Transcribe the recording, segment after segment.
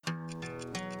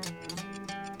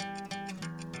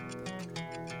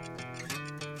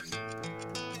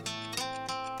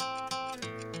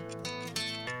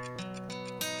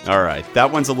Alright,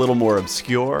 that one's a little more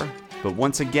obscure, but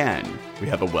once again, we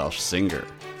have a Welsh singer.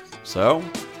 So,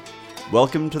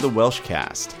 welcome to the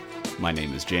WelshCast. My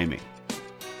name is Jamie.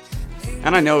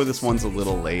 And I know this one's a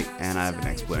little late, and I have an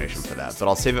explanation for that, but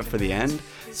I'll save it for the end.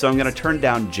 So I'm going to turn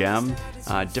down Gem,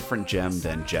 different Gem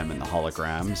than Gem in the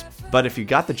Holograms. But if you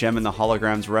got the Gem in the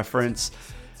Holograms reference,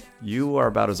 you are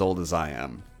about as old as I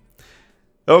am.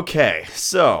 Okay,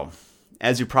 so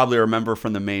as you probably remember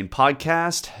from the main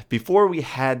podcast, before we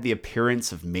had the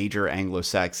appearance of major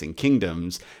Anglo-Saxon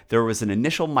kingdoms, there was an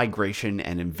initial migration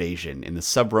and invasion in the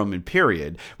sub-Roman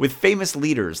period, with famous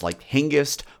leaders like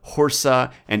Hengist,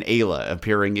 Horsa, and Aella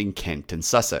appearing in Kent and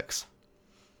Sussex.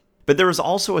 But there was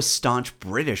also a staunch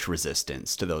British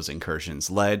resistance to those incursions,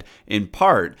 led, in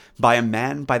part, by a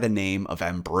man by the name of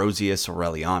Ambrosius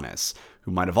Aurelianus,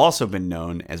 who might have also been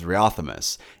known as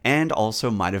Riothamus, and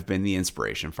also might have been the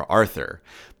inspiration for Arthur,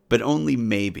 but only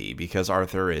maybe because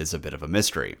Arthur is a bit of a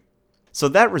mystery. So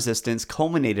that resistance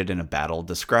culminated in a battle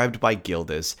described by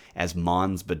Gildas as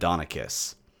Mons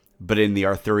Badonicus, but in the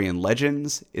Arthurian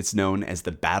legends, it's known as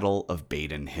the Battle of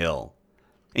Badon Hill.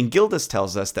 And Gildas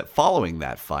tells us that following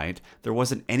that fight, there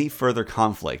wasn't any further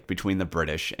conflict between the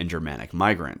British and Germanic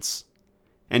migrants.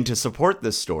 And to support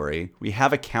this story, we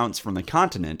have accounts from the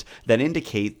continent that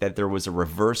indicate that there was a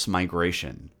reverse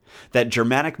migration, that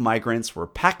Germanic migrants were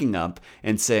packing up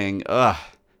and saying, ugh,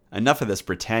 enough of this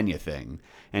Britannia thing,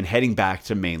 and heading back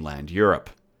to mainland Europe.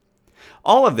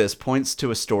 All of this points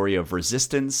to a story of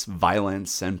resistance,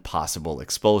 violence, and possible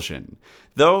expulsion,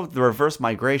 though the reverse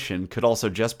migration could also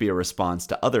just be a response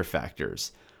to other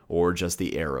factors, or just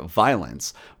the air of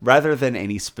violence, rather than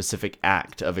any specific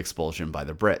act of expulsion by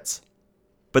the Brits.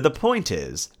 But the point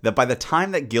is that by the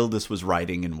time that Gildas was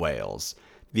writing in Wales,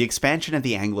 the expansion of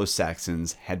the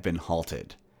Anglo-Saxons had been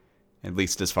halted, at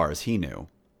least as far as he knew.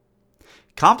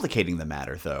 Complicating the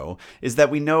matter, though, is that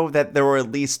we know that there were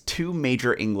at least two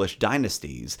major English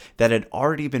dynasties that had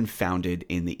already been founded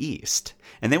in the East,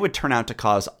 and they would turn out to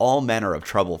cause all manner of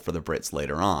trouble for the Brits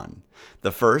later on.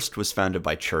 The first was founded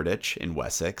by Cerdic in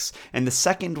Wessex, and the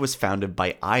second was founded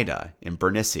by Ida in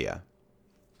Bernicia.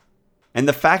 And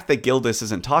the fact that Gildas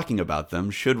isn't talking about them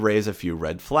should raise a few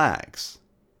red flags.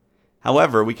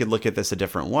 However, we could look at this a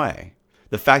different way.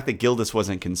 The fact that Gildas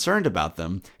wasn't concerned about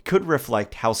them could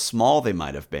reflect how small they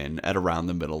might have been at around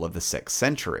the middle of the 6th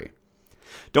century.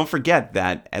 Don't forget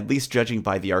that, at least judging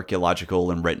by the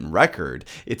archaeological and written record,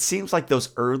 it seems like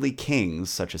those early kings,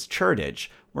 such as Cerdic,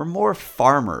 were more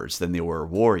farmers than they were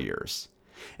warriors.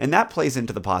 And that plays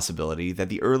into the possibility that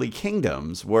the early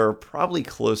kingdoms were probably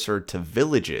closer to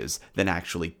villages than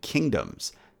actually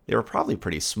kingdoms. They were probably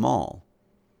pretty small.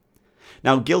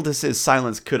 Now, Gildas's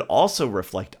silence could also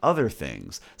reflect other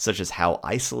things, such as how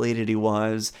isolated he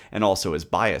was, and also his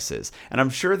biases, and I'm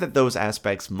sure that those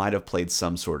aspects might have played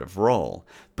some sort of role.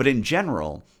 But in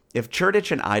general, if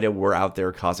Cerdic and Ida were out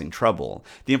there causing trouble,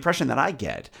 the impression that I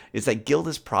get is that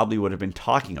Gildas probably would have been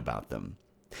talking about them.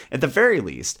 At the very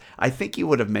least, I think he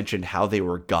would have mentioned how they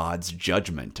were God's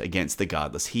judgment against the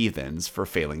godless heathens for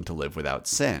failing to live without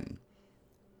sin.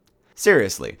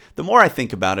 Seriously, the more I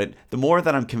think about it, the more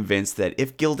that I'm convinced that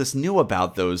if Gildas knew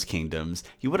about those kingdoms,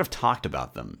 he would have talked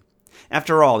about them.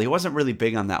 After all, he wasn't really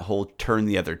big on that whole turn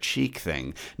the other cheek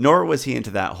thing, nor was he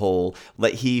into that whole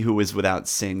let he who is without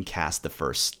sin cast the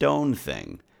first stone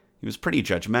thing. He was pretty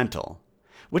judgmental.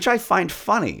 Which I find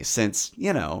funny since,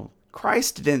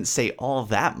 Christ didn't say all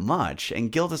that much,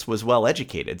 and Gildas was well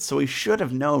educated, so he should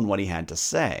have known what he had to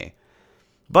say.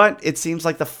 But it seems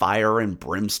like the fire and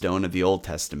brimstone of the Old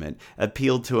Testament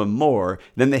appealed to him more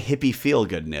than the hippie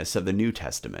feel-goodness of the New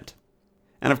Testament.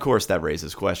 And of course that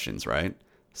raises questions, right?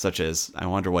 Such as, I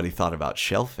wonder what he thought about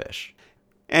shellfish.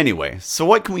 Anyway, so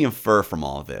what can we infer from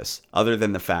all of this, other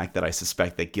than the fact that I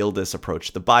suspect that Gildas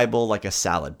approached the Bible like a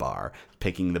salad bar,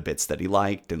 picking the bits that he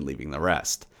liked and leaving the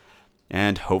rest?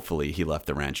 And hopefully he left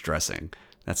the ranch dressing.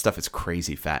 That stuff is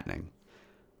crazy fattening.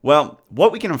 Well,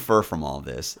 what we can infer from all of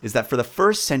this is that for the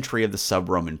first century of the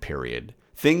sub-Roman period,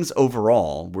 things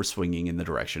overall were swinging in the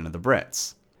direction of the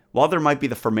Brits. While there might be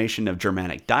the formation of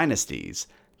Germanic dynasties,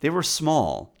 they were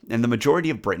small, and the majority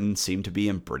of Britain seemed to be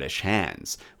in British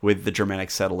hands, with the Germanic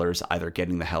settlers either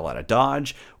getting the hell out of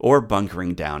Dodge or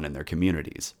bunkering down in their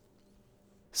communities.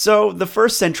 So, the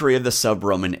first century of the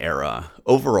sub-Roman era,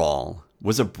 overall,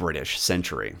 was a British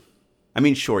century. I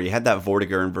mean, sure, you had that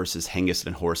Vortigern versus Hengist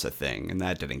and Horsa thing, and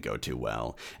that didn't go too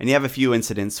well. And you have a few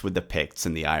incidents with the Picts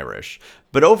and the Irish.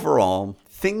 But overall,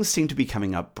 things seemed to be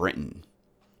coming up Britain.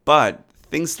 But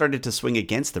things started to swing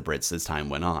against the Brits as time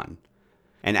went on.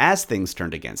 And as things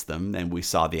turned against them, and we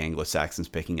saw the Anglo-Saxons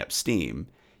picking up steam,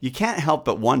 you can't help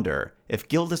but wonder if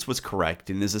Gildas was correct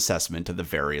in his assessment of the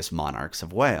various monarchs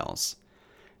of Wales.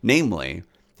 Namely,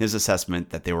 his assessment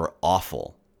that they were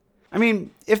awful. I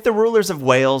mean, if the rulers of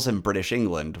Wales and British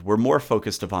England were more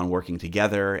focused upon working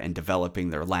together and developing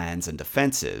their lands and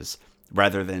defenses,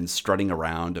 rather than strutting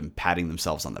around and patting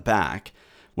themselves on the back,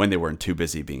 when they weren't too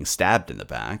busy being stabbed in the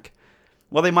back,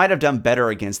 well, they might have done better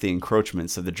against the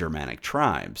encroachments of the Germanic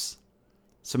tribes.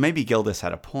 So maybe Gildas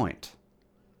had a point.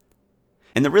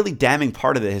 And the really damning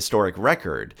part of the historic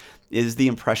record is the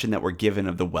impression that we're given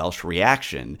of the Welsh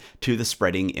reaction to the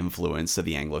spreading influence of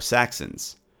the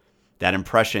Anglo-Saxons. That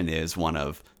impression is one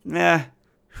of,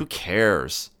 who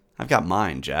cares? I've got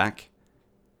mine, Jack.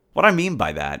 What I mean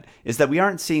by that is that we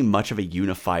aren't seeing much of a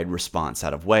unified response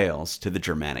out of Wales to the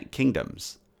Germanic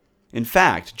kingdoms. In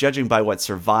fact, judging by what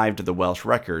survived the Welsh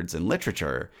records and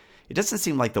literature, it doesn't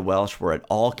seem like the Welsh were at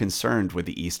all concerned with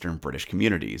the eastern British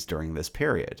communities during this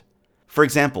period. For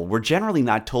example, we're generally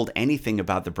not told anything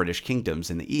about the British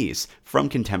kingdoms in the east from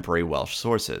contemporary Welsh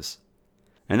sources.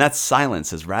 And that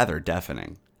silence is rather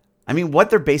deafening. I mean, what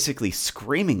they're basically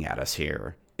screaming at us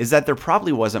here is that there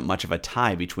probably wasn't much of a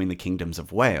tie between the kingdoms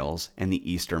of Wales and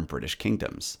the eastern British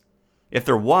kingdoms. If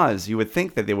there was, you would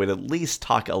think that they would at least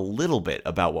talk a little bit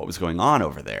about what was going on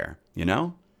over there, you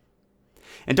know?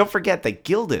 And don't forget that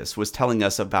Gildas was telling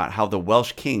us about how the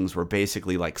Welsh kings were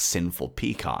basically like sinful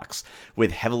peacocks,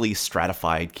 with heavily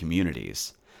stratified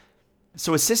communities.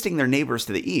 So assisting their neighbors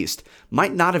to the east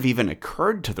might not have even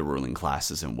occurred to the ruling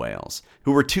classes in Wales,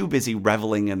 who were too busy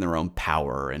reveling in their own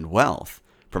power and wealth,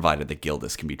 provided that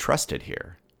Gildas can be trusted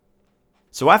here.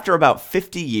 So after about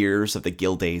 50 years of the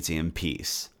Gildasian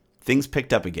peace, things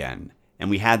picked up again, and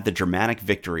we had the Germanic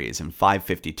victories in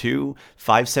 552,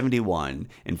 571,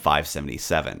 and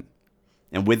 577.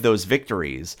 And with those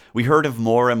victories, we heard of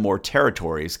more and more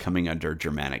territories coming under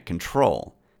Germanic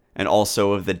control, and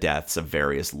also of the deaths of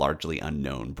various largely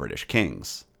unknown British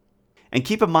kings. And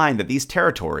keep in mind that these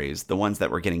territories, the ones that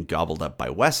were getting gobbled up by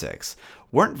Wessex,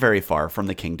 weren't very far from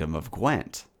the kingdom of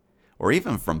Gwent, or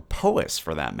even from Powys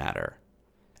for that matter.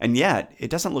 And yet, it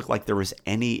doesn't look like there was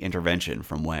any intervention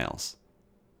from Wales.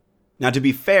 Now, to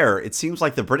be fair, it seems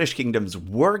like the British kingdoms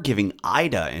were giving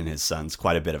Ida and his sons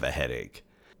quite a bit of a headache.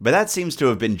 But that seems to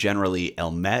have been generally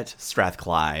Elmet,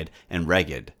 Strathclyde, and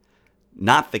Reged,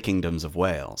 not the kingdoms of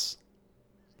Wales.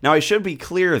 Now, I should be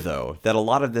clear, though, that a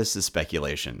lot of this is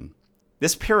speculation.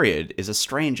 This period is a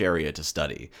strange area to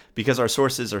study, because our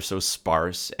sources are so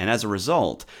sparse, and as a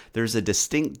result, there's a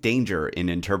distinct danger in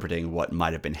interpreting what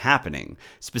might have been happening,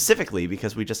 specifically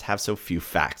because we just have so few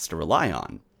facts to rely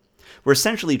on. We're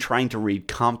essentially trying to read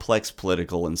complex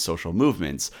political and social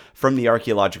movements from the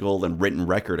archaeological and written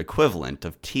record equivalent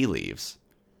of tea leaves.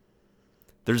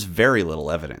 There's very little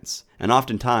evidence, and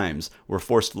oftentimes we're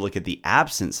forced to look at the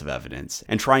absence of evidence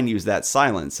and try and use that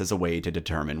silence as a way to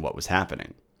determine what was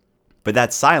happening. But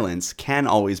that silence can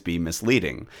always be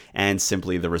misleading, and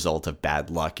simply the result of bad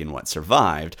luck in what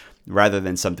survived, rather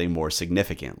than something more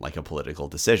significant like a political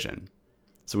decision.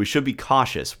 So we should be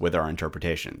cautious with our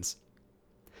interpretations.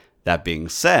 That being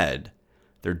said,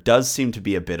 there does seem to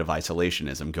be a bit of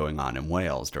isolationism going on in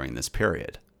Wales during this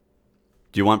period.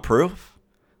 Do you want proof?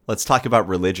 Let's talk about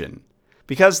religion,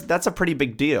 because that's a pretty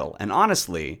big deal, and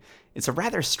honestly, it's a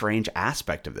rather strange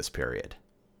aspect of this period.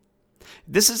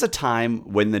 This is a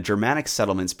time when the Germanic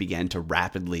settlements began to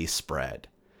rapidly spread,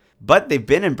 but they've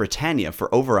been in Britannia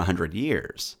for over 100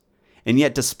 years. And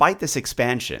yet, despite this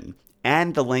expansion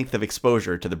and the length of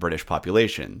exposure to the British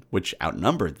population, which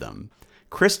outnumbered them,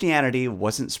 Christianity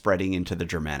wasn't spreading into the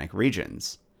Germanic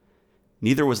regions.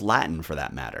 Neither was Latin, for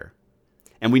that matter.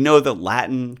 And we know that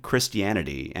Latin,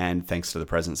 Christianity, and thanks to the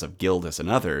presence of Gildas and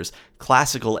others,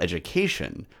 classical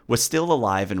education was still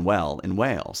alive and well in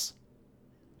Wales.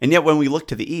 And yet when we look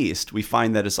to the east, we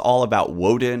find that it's all about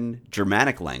Woden,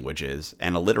 Germanic languages,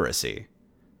 and illiteracy.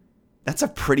 That's a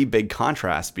pretty big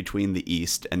contrast between the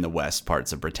east and the west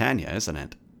parts of Britannia, isn't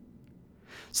it?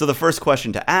 So the first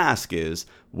question to ask is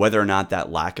whether or not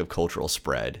that lack of cultural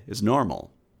spread is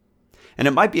normal. And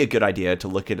it might be a good idea to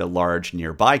look at a large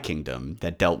nearby kingdom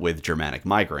that dealt with Germanic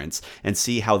migrants and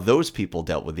see how those people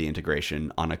dealt with the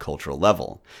integration on a cultural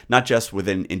level, not just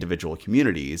within individual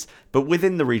communities, but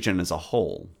within the region as a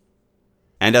whole.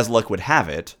 And as luck would have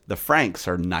it, the Franks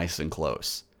are nice and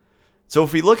close. So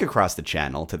if we look across the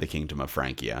channel to the kingdom of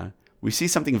Francia, we see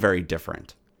something very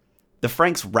different. The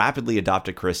Franks rapidly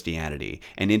adopted Christianity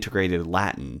and integrated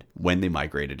Latin when they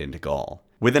migrated into Gaul.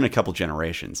 Within a couple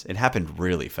generations, it happened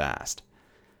really fast.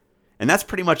 And that's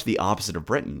pretty much the opposite of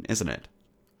Britain, isn't it?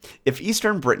 If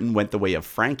Eastern Britain went the way of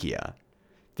Francia,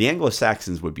 the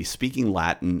Anglo-Saxons would be speaking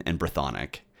Latin and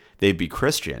Brythonic, they'd be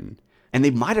Christian, and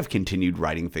they might have continued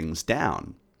writing things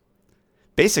down.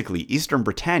 Basically, Eastern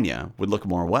Britannia would look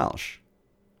more Welsh.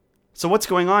 So what's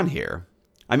going on here?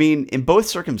 I mean, in both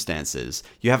circumstances,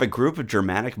 you have a group of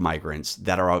Germanic migrants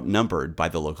that are outnumbered by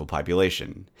the local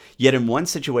population. Yet in one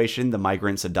situation, the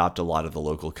migrants adopt a lot of the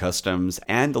local customs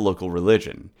and the local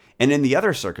religion. And in the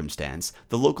other circumstance,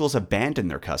 the locals abandon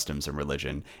their customs and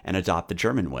religion and adopt the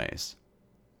German ways.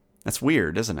 That's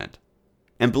weird, isn't it?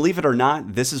 And believe it or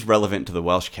not, this is relevant to the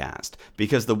WelshCast,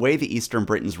 because the way the Eastern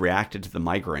Britons reacted to the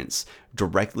migrants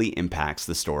directly impacts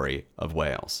the story of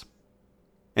Wales.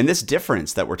 And this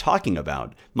difference that we're talking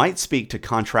about might speak to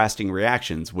contrasting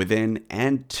reactions within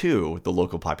and to the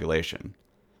local population.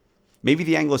 Maybe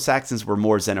the Anglo-Saxons were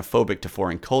more xenophobic to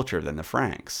foreign culture than the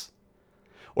Franks.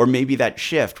 Or maybe that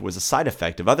shift was a side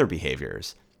effect of other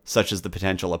behaviors, such as the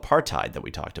potential apartheid that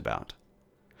we talked about.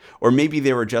 Or maybe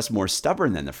they were just more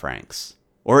stubborn than the Franks,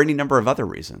 or any number of other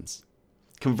reasons.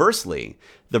 Conversely,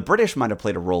 the British might have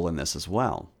played a role in this as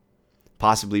well,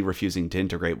 possibly refusing to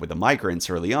integrate with the migrants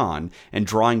early on and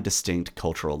drawing distinct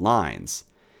cultural lines.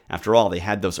 After all, they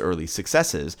had those early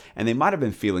successes, and they might have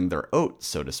been feeling their oats,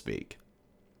 so to speak.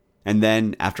 And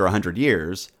then, after 100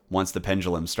 years, once the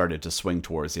pendulum started to swing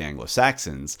towards the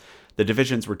Anglo-Saxons, the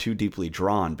divisions were too deeply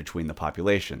drawn between the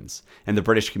populations, and the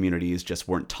British communities just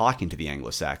weren't talking to the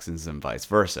Anglo-Saxons and vice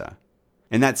versa.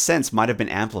 And that sense might have been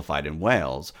amplified in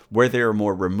Wales, where they are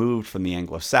more removed from the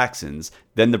Anglo-Saxons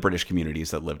than the British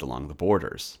communities that lived along the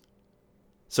borders.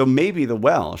 So maybe the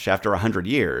Welsh, after 100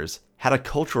 years, had a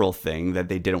cultural thing that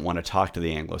they didn't want to talk to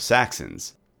the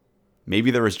Anglo-Saxons.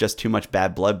 Maybe there was just too much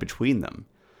bad blood between them.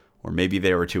 Or maybe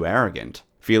they were too arrogant,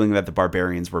 feeling that the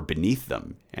barbarians were beneath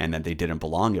them and that they didn't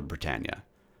belong in Britannia,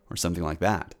 or something like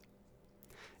that.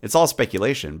 It's all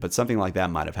speculation, but something like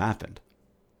that might have happened.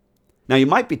 Now, you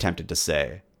might be tempted to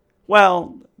say,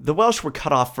 well, the Welsh were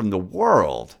cut off from the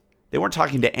world. They weren't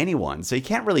talking to anyone, so you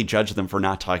can't really judge them for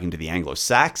not talking to the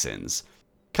Anglo-Saxons.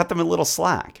 Cut them a little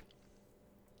slack.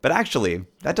 But actually,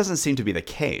 that doesn't seem to be the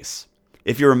case.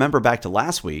 If you remember back to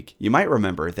last week, you might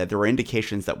remember that there were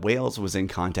indications that Wales was in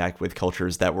contact with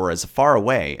cultures that were as far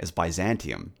away as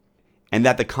Byzantium, and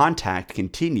that the contact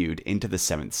continued into the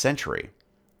 7th century.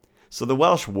 So the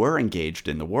Welsh were engaged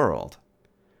in the world.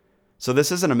 So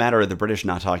this isn't a matter of the British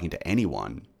not talking to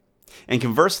anyone. And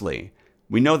conversely,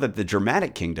 we know that the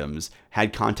Germanic kingdoms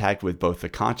had contact with both the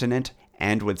continent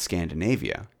and with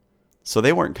Scandinavia. So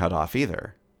they weren't cut off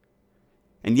either.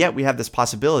 And yet we have this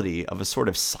possibility of a sort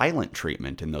of silent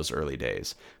treatment in those early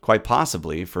days, quite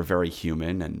possibly for very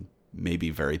human and maybe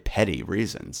very petty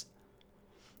reasons.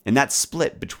 And that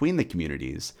split between the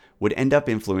communities would end up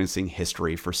influencing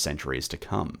history for centuries to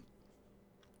come.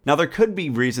 Now, there could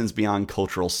be reasons beyond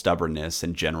cultural stubbornness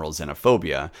and general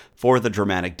xenophobia for the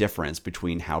dramatic difference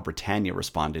between how Britannia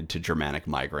responded to Germanic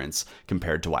migrants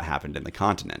compared to what happened in the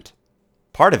continent.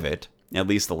 Part of it, at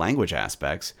least the language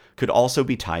aspects, could also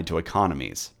be tied to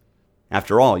economies.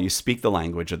 After all, you speak the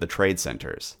language of the trade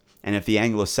centers, and if the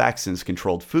Anglo-Saxons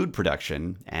controlled food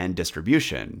production and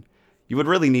distribution, you would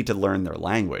really need to learn their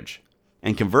language.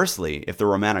 And conversely, if the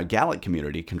Romano-Gallic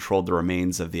community controlled the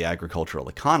remains of the agricultural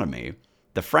economy,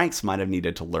 the Franks might have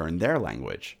needed to learn their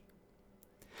language.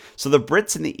 So the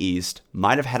Brits in the East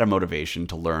might have had a motivation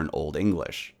to learn Old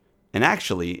English. And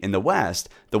actually, in the West,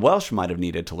 the Welsh might have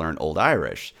needed to learn Old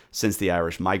Irish, since the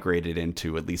Irish migrated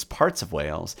into at least parts of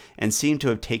Wales and seemed to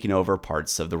have taken over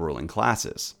parts of the ruling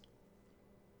classes.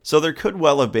 So there could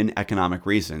well have been economic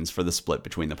reasons for the split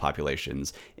between the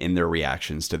populations in their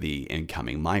reactions to the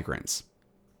incoming migrants.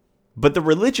 But the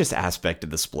religious aspect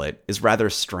of the split is rather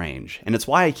strange, and it's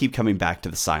why I keep coming back to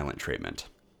the silent treatment.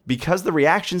 Because the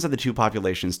reactions of the two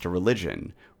populations to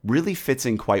religion really fits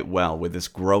in quite well with this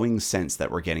growing sense that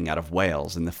we're getting out of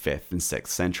Wales in the 5th and 6th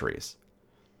centuries.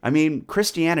 I mean,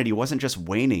 Christianity wasn't just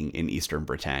waning in Eastern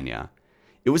Britannia.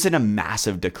 It was in a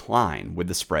massive decline with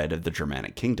the spread of the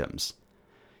Germanic kingdoms.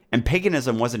 And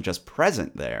paganism wasn't just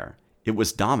present there, it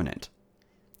was dominant.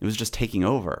 It was just taking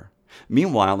over.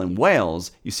 Meanwhile, in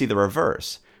Wales, you see the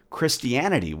reverse.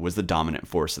 Christianity was the dominant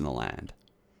force in the land.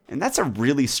 And that's a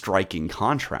really striking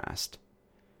contrast.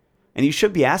 And you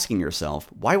should be asking yourself,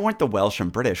 why weren't the Welsh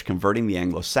and British converting the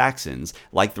Anglo-Saxons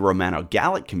like the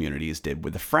Romano-Gallic communities did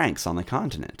with the Franks on the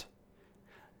continent?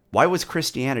 Why was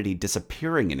Christianity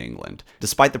disappearing in England,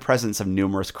 despite the presence of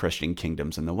numerous Christian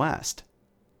kingdoms in the West?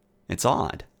 It's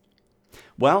odd.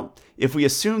 Well, if we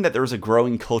assume that there is a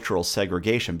growing cultural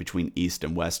segregation between East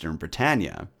and Western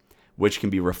Britannia, which can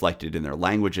be reflected in their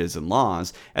languages and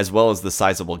laws, as well as the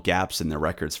sizable gaps in their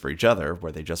records for each other,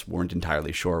 where they just weren't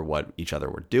entirely sure what each other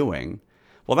were doing,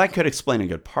 well, that could explain a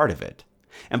good part of it.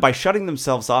 And by shutting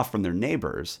themselves off from their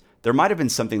neighbors, there might have been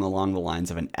something along the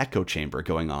lines of an echo chamber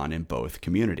going on in both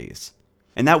communities.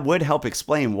 And that would help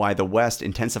explain why the West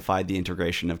intensified the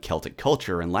integration of Celtic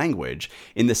culture and language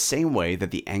in the same way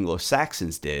that the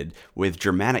Anglo-Saxons did with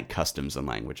Germanic customs and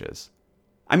languages.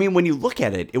 I mean, when you look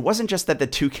at it, it wasn't just that the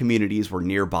two communities were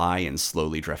nearby and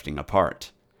slowly drifting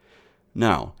apart.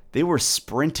 No, they were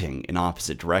sprinting in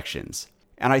opposite directions.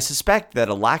 And I suspect that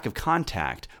a lack of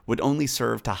contact would only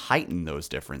serve to heighten those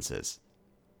differences.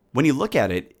 When you look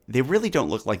at it, they really don't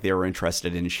look like they were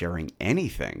interested in sharing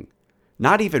anything.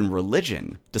 Not even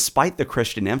religion, despite the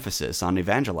Christian emphasis on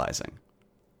evangelizing.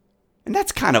 And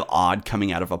that's kind of odd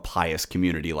coming out of a pious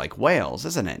community like Wales,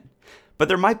 isn't it? But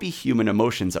there might be human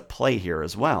emotions at play here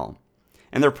as well.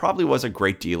 And there probably was a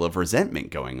great deal of resentment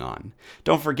going on.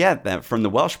 Don't forget that from the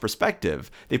Welsh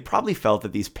perspective, they probably felt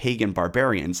that these pagan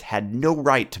barbarians had no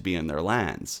right to be in their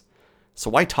lands. So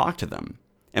why talk to them?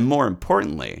 And more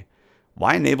importantly,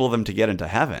 why enable them to get into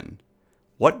heaven?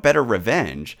 What better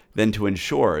revenge than to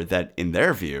ensure that, in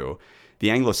their view,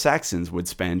 the Anglo-Saxons would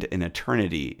spend an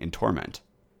eternity in torment?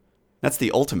 That's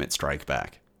the ultimate strike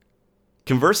back.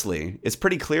 Conversely, it's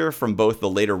pretty clear from both the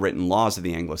later written laws of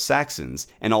the Anglo-Saxons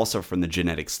and also from the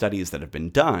genetic studies that have been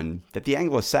done that the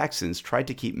Anglo-Saxons tried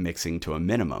to keep mixing to a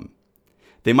minimum.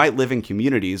 They might live in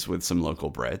communities with some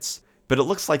local Brits, but it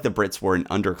looks like the Brits were an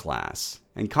underclass,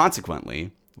 and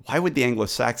consequently, why would the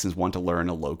Anglo-Saxons want to learn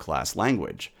a low-class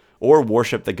language, or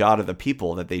worship the god of the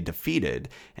people that they defeated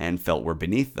and felt were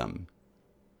beneath them?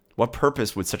 What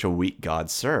purpose would such a weak god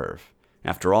serve?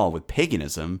 After all, with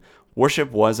paganism,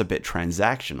 worship was a bit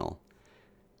transactional.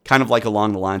 Kind of like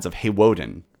along the lines of, "Hey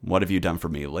Woden, what have you done for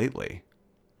me lately?"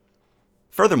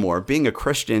 Furthermore, being a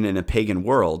Christian in a pagan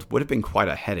world would have been quite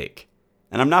a headache.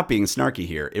 And I'm not being snarky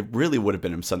here, it really would have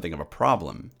been something of a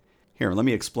problem. Here, let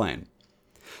me explain.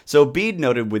 So Bede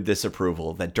noted with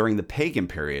disapproval that during the pagan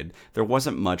period, there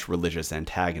wasn't much religious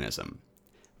antagonism.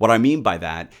 What I mean by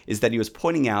that is that he was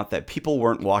pointing out that people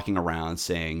weren't walking around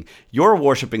saying, "You're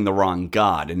worshiping the wrong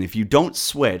god, and if you don't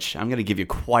switch, I'm going to give you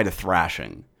quite a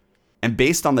thrashing." And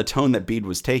based on the tone that Bede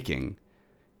was taking,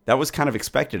 that was kind of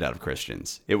expected out of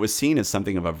Christians. It was seen as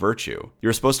something of a virtue. You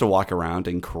were supposed to walk around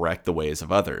and correct the ways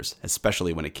of others,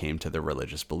 especially when it came to their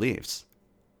religious beliefs.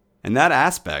 And that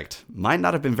aspect might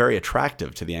not have been very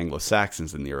attractive to the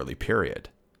Anglo-Saxons in the early period.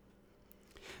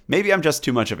 Maybe I'm just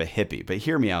too much of a hippie, but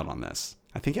hear me out on this.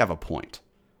 I think I have a point.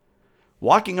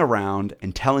 Walking around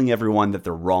and telling everyone that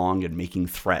they're wrong and making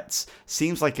threats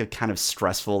seems like a kind of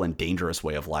stressful and dangerous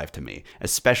way of life to me,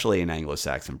 especially in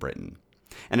Anglo-Saxon Britain.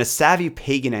 And a savvy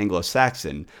pagan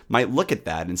Anglo-Saxon might look at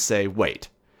that and say, wait,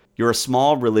 you're a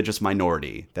small religious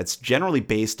minority that's generally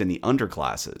based in the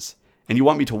underclasses, and you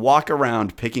want me to walk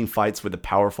around picking fights with the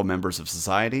powerful members of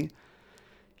society?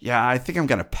 Yeah, I think I'm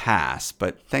going to pass,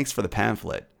 but thanks for the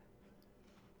pamphlet.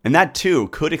 And that too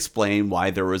could explain why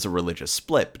there was a religious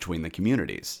split between the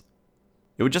communities.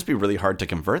 It would just be really hard to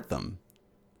convert them.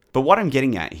 But what I'm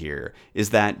getting at here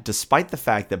is that despite the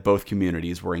fact that both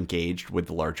communities were engaged with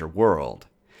the larger world,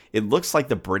 it looks like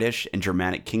the British and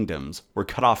Germanic kingdoms were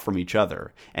cut off from each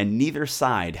other, and neither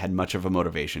side had much of a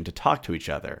motivation to talk to each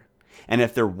other. And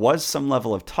if there was some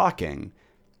level of talking,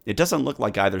 it doesn't look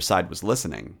like either side was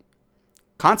listening.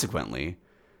 Consequently,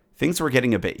 things were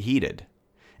getting a bit heated.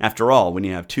 After all, when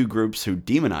you have two groups who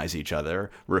demonize each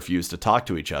other, refuse to talk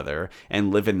to each other,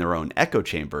 and live in their own echo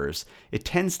chambers, it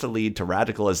tends to lead to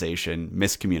radicalization,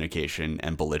 miscommunication,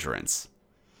 and belligerence.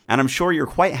 And I'm sure you're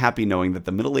quite happy knowing that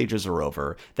the Middle Ages are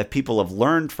over, that people have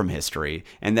learned from history,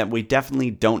 and that we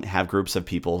definitely don't have groups of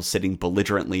people sitting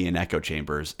belligerently in echo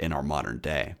chambers in our modern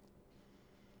day.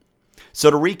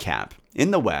 So to recap,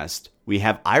 in the West, we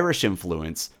have Irish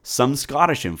influence, some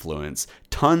Scottish influence,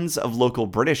 tons of local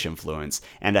British influence,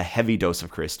 and a heavy dose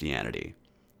of Christianity.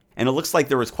 And it looks like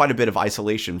there was quite a bit of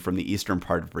isolation from the eastern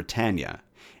part of Britannia,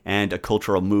 and a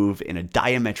cultural move in a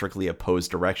diametrically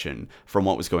opposed direction from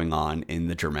what was going on in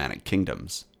the Germanic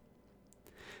kingdoms.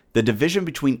 The division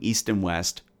between East and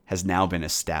West has now been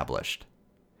established.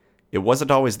 It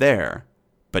wasn't always there,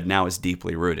 but now is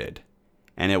deeply rooted,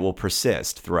 and it will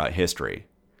persist throughout history,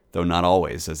 though not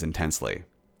always as intensely.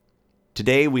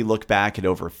 Today, we look back at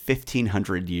over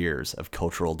 1,500 years of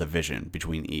cultural division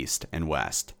between East and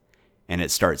West, and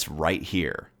it starts right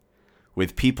here,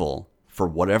 with people, for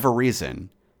whatever reason,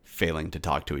 failing to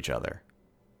talk to each other.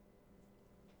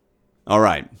 All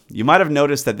right, you might have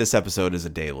noticed that this episode is a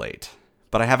day late,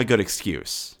 but I have a good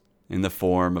excuse, in the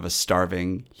form of a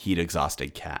starving,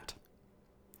 heat-exhausted cat.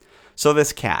 So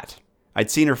this cat, I'd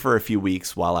seen her for a few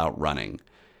weeks while out running,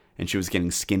 and she was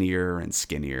getting skinnier and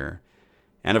skinnier.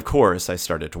 And of course, I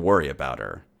started to worry about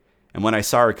her. And when I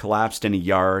saw her collapsed in a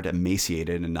yard,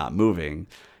 emaciated and not moving,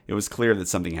 it was clear that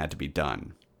something had to be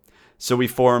done. So we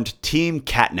formed Team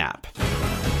Catnap.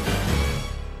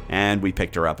 And we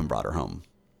picked her up and brought her home.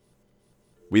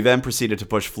 We then proceeded to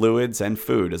push fluids and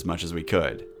food as much as we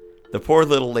could. The poor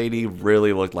little lady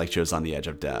really looked like she was on the edge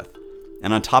of death.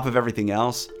 And on top of everything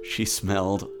else, she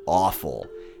smelled awful,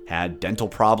 had dental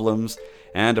problems,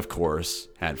 and of course,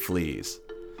 had fleas.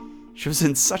 She was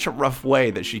in such a rough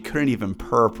way that she couldn't even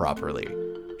purr properly.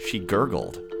 She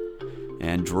gurgled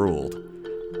and drooled.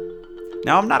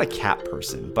 Now, I'm not a cat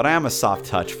person, but I am a soft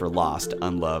touch for lost,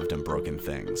 unloved, and broken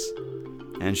things.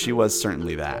 And she was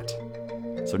certainly that.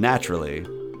 So naturally,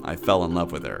 I fell in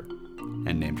love with her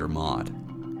and named her Maud.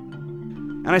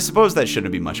 And I suppose that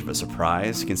shouldn't be much of a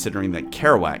surprise, considering that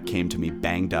Kerouac came to me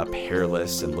banged up,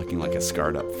 hairless, and looking like a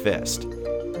scarred up fist.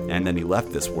 And then he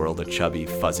left this world a chubby,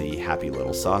 fuzzy, happy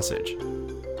little sausage.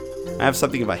 I have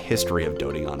something of a history of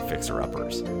doting on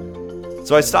fixer-uppers.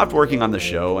 So I stopped working on the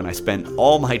show, and I spent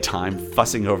all my time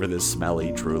fussing over this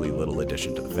smelly, drooly little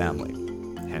addition to the family.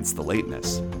 Hence the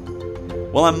lateness.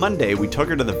 Well, on Monday, we took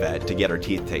her to the vet to get her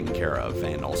teeth taken care of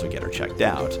and also get her checked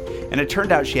out, and it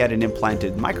turned out she had an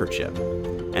implanted microchip,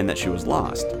 and that she was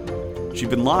lost.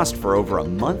 She'd been lost for over a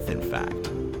month, in fact.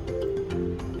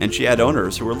 And she had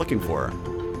owners who were looking for her.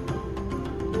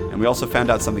 And we also found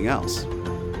out something else.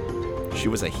 She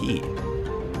was a he,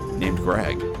 named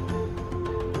Greg.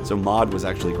 So Maud was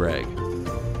actually Greg.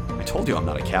 I told you I'm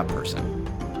not a cat person.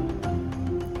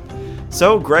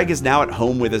 So Greg is now at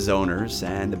home with his owners,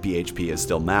 and the BHP is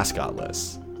still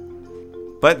mascotless.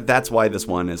 But that's why this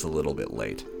one is a little bit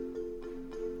late.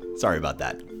 Sorry about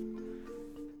that.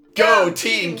 Go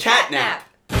Team Catnap!